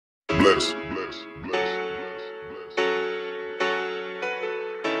bless.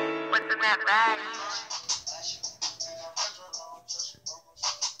 What's in that bag?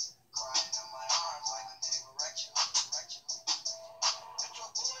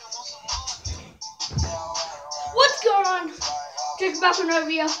 What's going on? Check back on our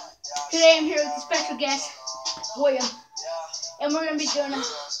video. Today I'm here with a special guest, William. And we're going to be doing I'm a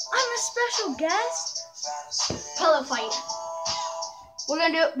special guest? Pellow fight. We're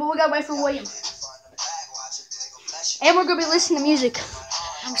going to do it, but we got to wait for William. And we're going to be listening to music.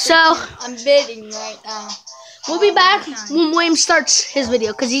 I'm bidding right now. We'll be back when William starts his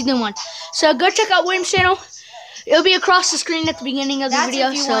video, because he's doing one. So go check out William's channel. It'll be across the screen at the beginning of the video.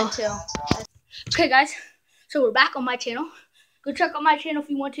 If you want to. Okay, guys. So we're back on my channel. Go check out my channel if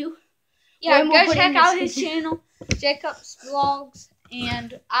you want to. Yeah, William go check out his channel, Jacob's Vlogs,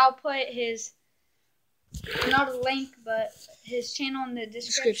 and I'll put his, not a link, but his channel in the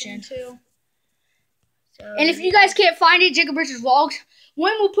description too. So, and if you guys can't find it, Jacob Richards Vlogs,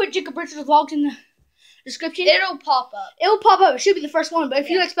 William will put Jacob Richards Vlogs in the description. It'll pop up. It'll pop up. It should be the first one. But if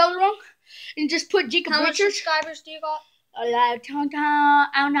you like spelled it wrong, then just put Jacob How much Richards. subscribers do you got? I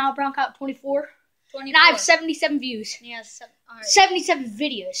don't know. Brown got 24. 24. And I have 77 views. Yeah, all right. 77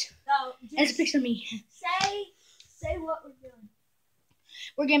 videos. So, And it's a picture of me. Say what we're doing.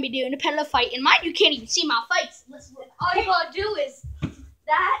 We're going to be doing a Pellow fight. And mind you, can't even see my fights. All you gotta do is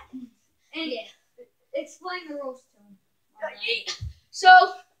that and explain the rules to him. So,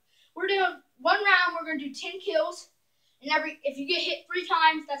 we're doing one round. We're going to do 10 kills. And if you get hit 3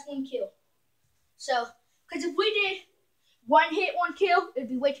 times, that's 1 kill. So, because if we did 1 hit, 1 kill, it'd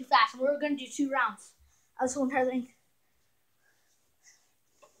be way too fast. And we're going to do 2 rounds. That's the entire thing.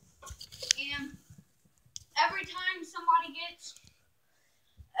 And every time somebody gets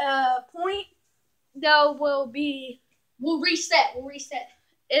a point, We'll reset.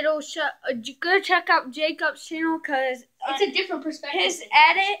 it'll show. Go check out Jacob's channel because It's a different perspective.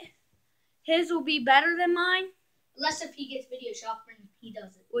 His will be better than mine. Unless if he gets video shot and he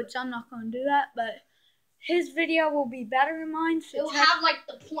does it. Which I'm not going to do that, but his video will be better than mine. So It'll have like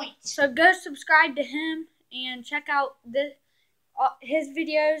the points. So go subscribe to him and check out his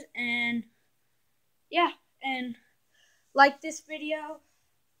videos and and like this video.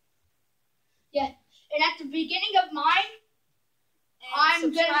 Yeah. And at the beginning of mine, I'm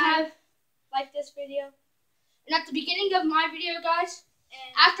going to have like this video. And at the beginning of my video, guys,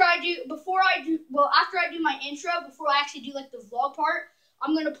 after I do my intro, before I actually do like the vlog part,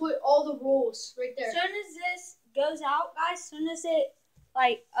 I'm going to put all the rules right there. As soon as this goes out, guys, as soon as it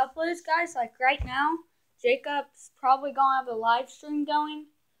like uploads, guys, like right now, Jacob's probably going to have a live stream going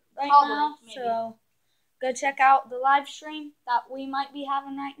now. Maybe. So go check out the live stream that we might be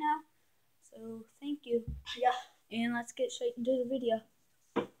having right now. So thank you. Yeah. And let's get straight into the video.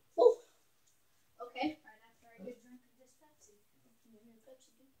 Woo. Okay. Right after I get a drink of this Pepsi.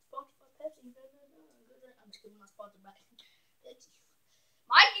 I'm just giving my sponsor back.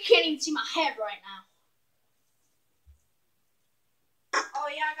 Mike, you can't even see my head right now. Oh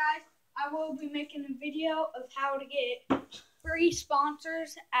yeah, guys, I will be making a video of how to get free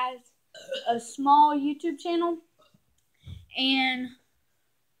sponsors as a small YouTube channel. And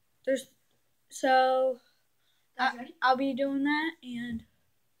I'll be doing that, and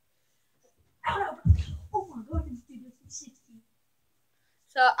Oh my god, this dude is 60.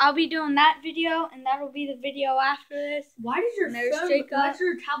 so I'll be doing that video, and that'll be the video after this. Why does your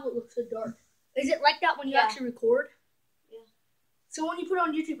tablet look so dark? Is it like that when you actually record? Yeah. So when you put it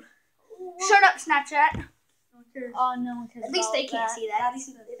on YouTube, shut up, Snapchat. Oh, no one cares. At least they can't see that. That's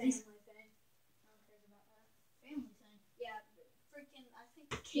the family thing. No one cares about that. Family thing. Yeah, freaking, I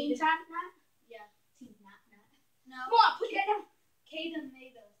think Teen Time Nat? Yeah. Teen Nat. No. Come on, put that down. Kaden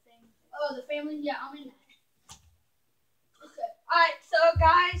made a thing. Oh, the family? Yeah, I'm in that. Okay. Alright, so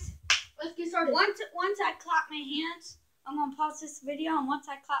guys, Let's get started. once I clap my hands, I'm gonna pause this video, and once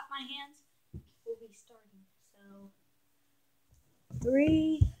I clap my hands, we'll be starting. So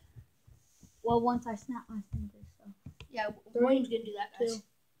 3. Well, once I snap my fingers. So Yeah, William's gonna do that, guys. 2,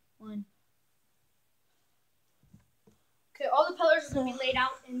 1. Okay, all the pillars are gonna be laid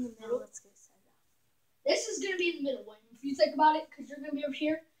out in the Now middle. let's get set up. This is gonna be in the middle, William. If you think about it, because you're gonna be over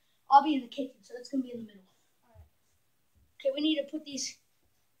here, I'll be in the kitchen, so that's gonna be in the middle. Alright. Okay, we need to put these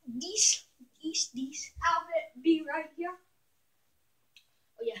Outfit be right here.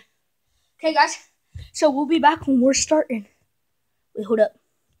 Oh yeah. Okay, guys. So we'll be back when we're starting. Wait, hold up.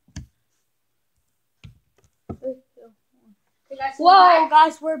 Okay, guys. Whoa,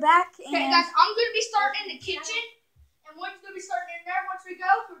 guys, we're back. Okay, guys, I'm gonna be starting in the kitchen, and one's gonna be starting in there. Once we go,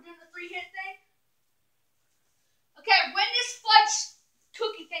 we're doing the 3-hit thing. Okay, when this fudge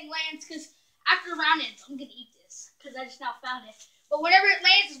cookie thing lands, because after the round ends, I'm gonna eat this because I just now found it. But whenever it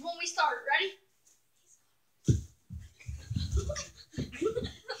lands is when we start. Ready?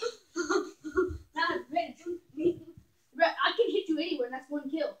 I can hit you anywhere, and that's one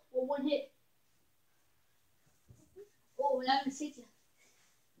kill or one hit. Oh, and I'm gonna hit you.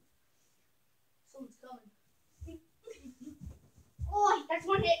 Someone's coming. Oh, that's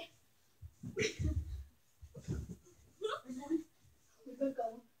one hit. We're good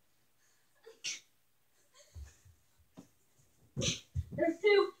going. There's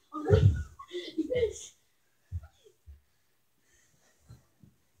two. You missed.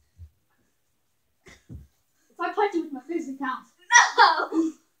 If I punch you with my fist, it counts.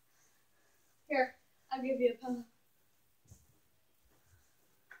 No! Here, I'll give you a pillow.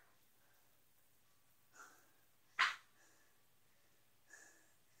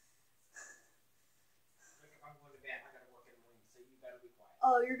 I'm going to bed. I gotta work in the morning, so you better be quiet.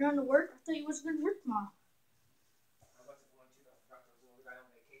 Oh, you're going to work? I thought you wasn't going to work tomorrow. I wasn't going to. I forgot I was going to go on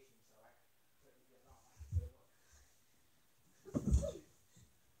vacation, so I couldn't get off. I had to work.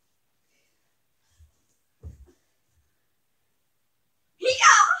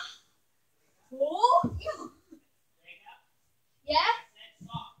 Yeah! Oh! Yeah?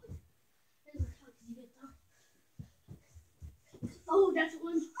 Oh, that's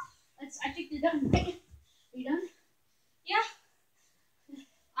one. I think they're done, right? Are you done? Yeah.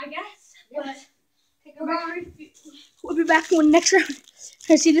 I guess. Yeah. But take a break. We'll be back in the next round.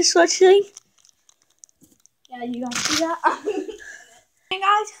 Can I see this switch thing? Yeah, you guys see that? Hey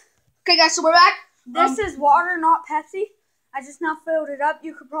guys, Okay, guys, so we're back. this is water, not Pepsi. I just now filled it up.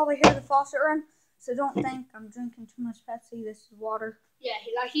 You could probably hear the faucet run, so don't think I'm drinking too much Pepsi. This is water. Yeah,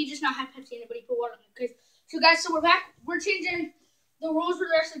 he just now had Pepsi in it, but he put water in it. Okay, so guys, so we're back. We're changing the rules for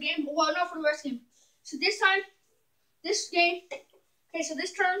the rest of the game. Well, not for the rest of the game. So this time, this game, okay, so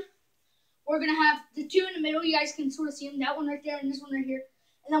this turn, we're going to have the two in the middle. You guys can sort of see them. That one right there and this one right here.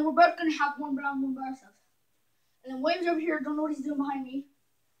 And then we're both going to have one brown, one by ourselves. And then William's over here. Don't know what he's doing behind me.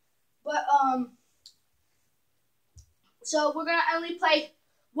 But, so we're going to only play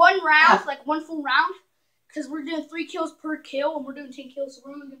one round, like one full round. Because we're doing 3 kills per kill, and we're doing 10 kills, so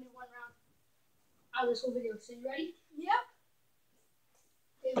we're only going to do one round out of this whole video. So you ready? Yep.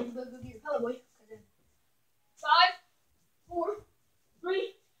 Okay, we're going to go get your Pellow boy. 5, 4,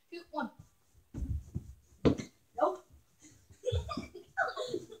 3, 2, 1. Nope.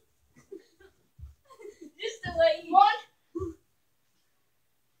 Just the way you... 1,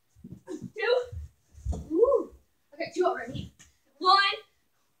 2. Woo. Okay, 2 already. 1. I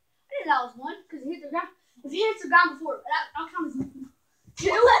think that was 1 because it hit the ground. If it hits the ground before, I'll count as 2. 3.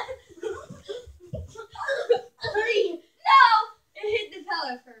 No! It hit the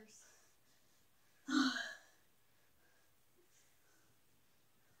pillow first.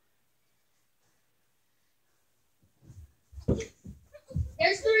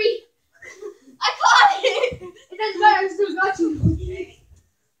 There's 3. I caught it. It doesn't matter. I still got you.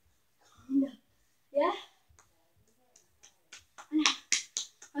 Yeah.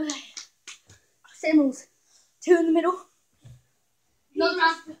 Okay. Same rules. 2 in the middle. Another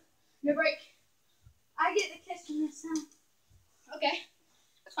round. No break. I get the kitchen this time. Okay.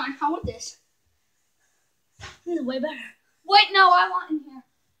 That's fine. I want this. This is way better. Wait, no, I want in here.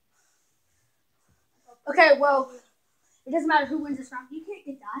 Okay, well, it doesn't matter who wins this round. You can't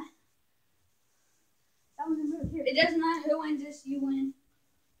get that. That one's in the middle here. It doesn't matter who wins this, you win.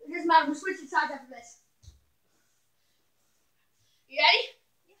 It doesn't matter. We're switching sides after this. You ready?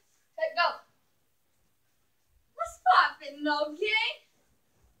 Yeah. Set, go. What's poppin', okay?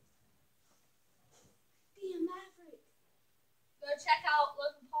 Be a maverick. Go check out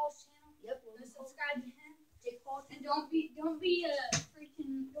Logan Paul's channel. Yep. Go subscribe to him. Jake Paul. And don't be a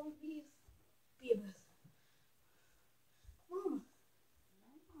freaking, Be a booth. Mama.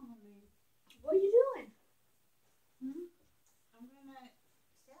 What are you doing? I'm gonna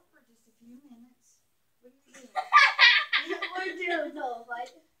stop for just a few minutes. What are you doing? We're doing no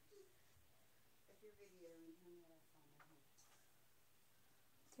fight.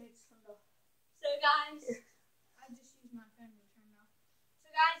 Okay, it's turned off. So guys, I just used my phone to turn it off. So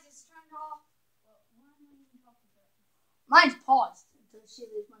guys, it's turned off. Well, why am I even talking about it? Mine's paused. Until shit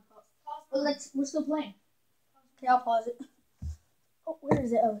is my pause. Pause But mine. we're still playing. Okay, I'll pause it. Oh, where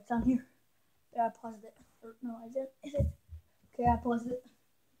is it? Oh, it's down here. Yeah, I paused it. Or, no, I didn't. Is it? Okay, I paused it.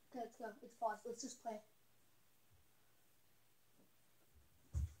 Okay, let's go. It's paused. Let's just play.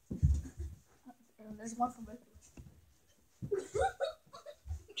 There's one from both of us.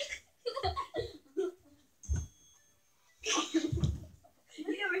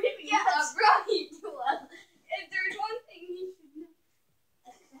 You never hit me. Yeah, bro, you do well. If there's one thing you should know.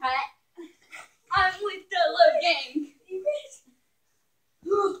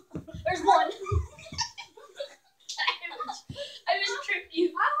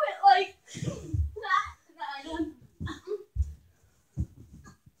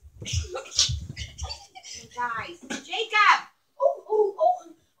 Guys, Jacob.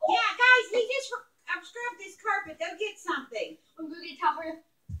 Oh. Yeah, guys, he just scrubbed this carpet. Go get something. I'm gonna get a towel for you.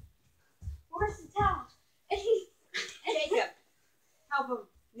 Where's the towel? Jacob, help him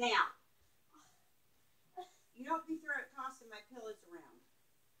now. You don't be tossing my pillows around.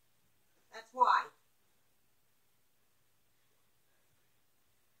 That's why.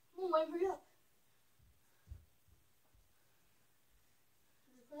 Come on, wait, hurry up.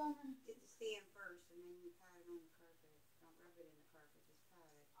 Put on the... Get the stand first, and then you pat it on the carpet. Don't rub it in the carpet. Just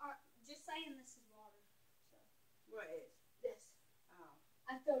pat it. Just saying this is water. So. What is? This. Oh.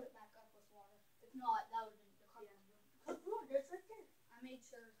 I filled it back up with water. If not, that would have been the carpet. Come on, it's right there. I made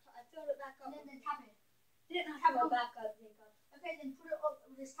sure. I filled it back up. And then tap it. Didn't Tap fill it it back up, Jacob. Okay, then put it up.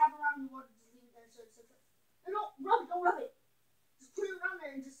 Just tap around in the water. Just leave it there so it's... No, don't rub it. Just put it around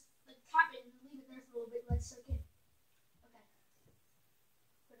there and just like tap it and leave it there for a little bit. Let it soak in. Okay.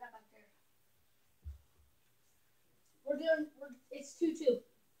 Put that back there. It's 2-2.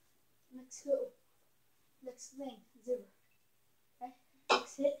 Next go. Next thing. 0. Okay.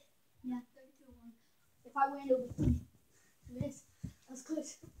 Next hit. Yeah. 3-2-1. If I win, it'll be 3. Miss. That's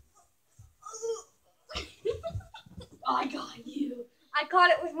close. I got you. I caught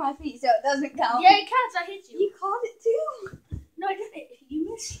it with my feet, so it doesn't count. Yeah, it counts. I hit you. You caught it too. No, I didn't.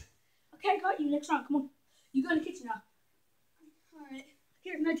 You missed. Okay, I got you. Next round. Come on. You go in the kitchen now. Alright.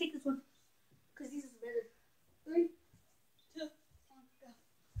 Here, no, take this one. Because these are better. 3, 2, 1, go.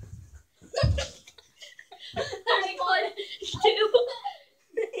 1, 2,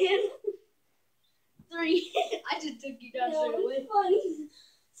 and 3. I just took you down straight away. Funny.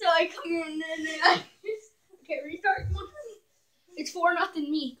 So I come in and then I just... Okay, restart. Come on. It's 4-0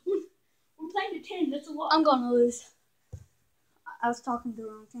 me. Come on. We're playing to 10. That's a lot. I'm gonna lose. I was talking to the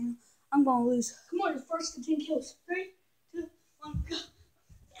wrong channel. I'm gonna lose. Come on, it's first to 10 kills. 3, 2, 1, go.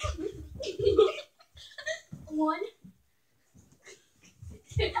 1,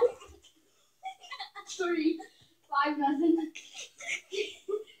 2, 3, 5-0.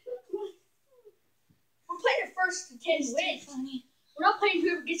 We're playing it first to 10 wins. Funny. We're not playing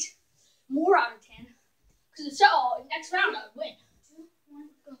whoever gets more out of 10. Because it's all next round I would win. 2, 1,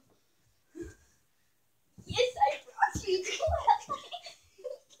 go. Yes, I brought you.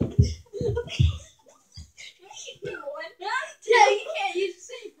 Yeah, you can't use the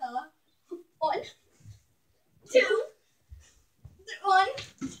same fella. 1, 2, 1,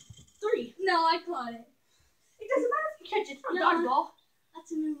 3. No, I caught it. It doesn't matter if you catch it. It's not No. dodgeball.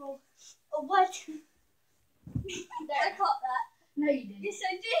 That's a new rule. Oh, what? I caught that. No, you didn't. Yes,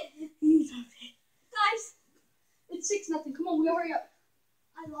 I did. Guys, it's 6-0. Come on, we gotta hurry up.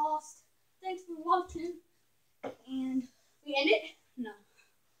 I lost. Thanks for watching. And we end it? No.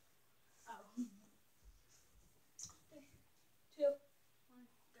 Oh. 2, 1,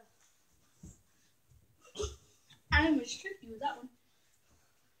 go. I almost tricked you with that one.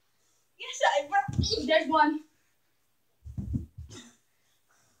 Yes, I brought you. There's one.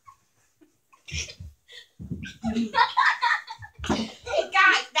 Hey,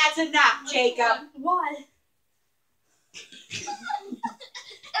 guys, that's enough, Jacob. Why?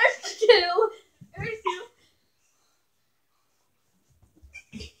 There's 2. There's 2.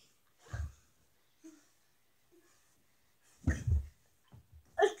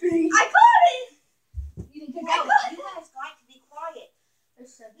 That's 3. I caught it. You didn't You catch that one. guys got to be quiet.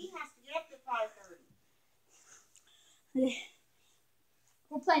 There's 7. He has to get up to 5:30.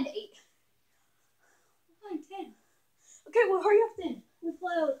 We're playing to 8. We're playing 10. Okay, well, hurry up then. We'll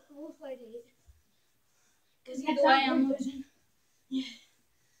play to 8. Because Either way, I'm losing. Yeah.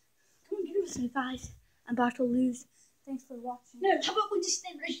 Come on, get us. So guys, I'm about to lose. Thanks for watching. No, how about we just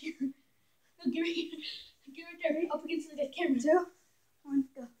stand right here? No, get right here. Get right there, up against the camera. 2, 1,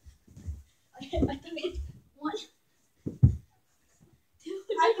 go. I think it's 1, 2.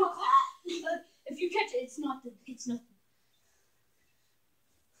 I caught that. If you catch it, it's nothing. It's nothing.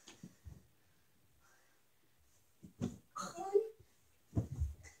 1,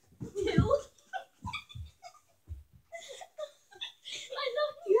 2. I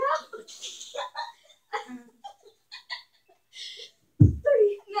knocked you out.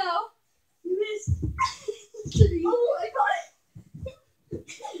 3. No. You missed. 3. Oh, I got it.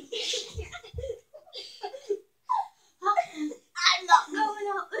 I'm not going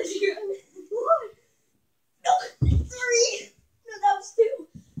out this year. 1. No, 3. No, that was 2.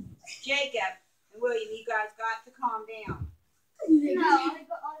 Jacob and William, you guys got to calm down. No, I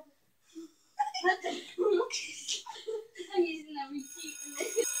got. I'm using every cheat.